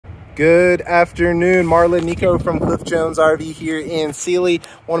Good afternoon, Marlin. Nico from Cliff Jones RV here in Sealy. I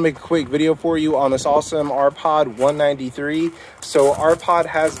want to make a quick video for you on this awesome R-Pod 193. So R-Pod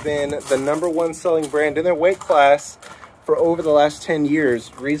has been the #1 selling brand in their weight class for over the last 10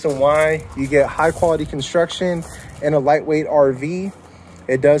 years. Reason why: you get high quality construction and a lightweight RV.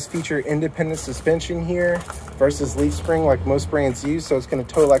 It does feature independent suspension here versus leaf spring like most brands use, so it's going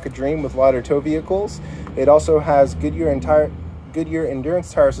to tow like a dream with lighter tow vehicles. It also has Goodyear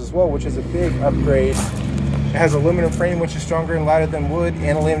endurance tires as well, which is a big upgrade. It has aluminum frame, which is stronger and lighter than wood,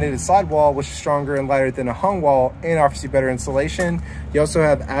 and a laminated sidewall, which is stronger and lighter than a hung wall, and offers you better insulation. You also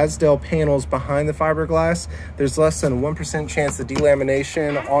have Asdel panels behind the fiberglass. There's less than 1% chance of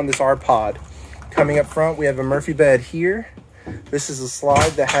delamination on this R-Pod. Coming up front, we have a Murphy bed here. This is a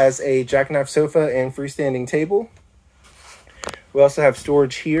slide that has a jackknife sofa and freestanding table. We also have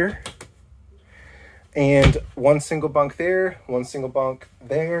storage here, and one single bunk there, one single bunk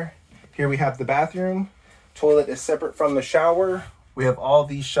there. Here we have the bathroom. Toilet is separate from the shower. We have all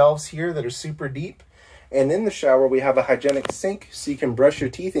these shelves here that are super deep. And in the shower, we have a hygienic sink, so you can brush your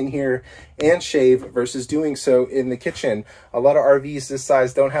teeth in here and shave versus doing so in the kitchen. A lot of RVs this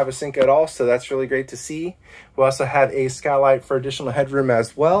size don't have a sink at all, so that's really great to see. We also have a skylight for additional headroom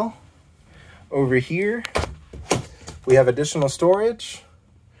as well. Over here, we have additional storage.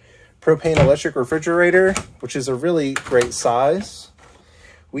 Propane electric refrigerator, which is a really great size.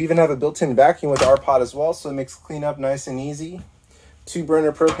 We even have a built-in vacuum with the R-Pod as well, so it makes cleanup nice and easy.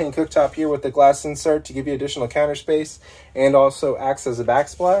 2-burner propane cooktop here with the glass insert to give you additional counter space and also acts as a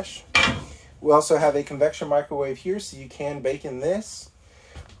backsplash. We also have a convection microwave here, so you can bake in this.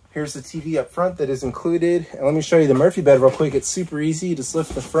 Here's the TV up front that is included. And let me show you the Murphy bed real quick. It's super easy. Just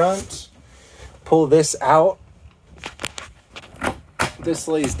lift the front, pull this out. This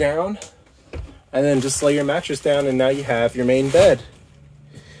lays down, and then just lay your mattress down, and now you have your main bed.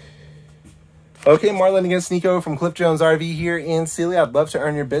 Okay, Marlin against Nico from Cliff Jones RV here in Sealy. I'd love to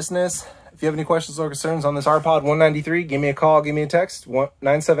earn your business. If you have any questions or concerns on this R-Pod 193, give me a call, give me a text,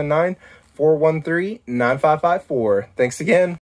 979-413-9554. Thanks again.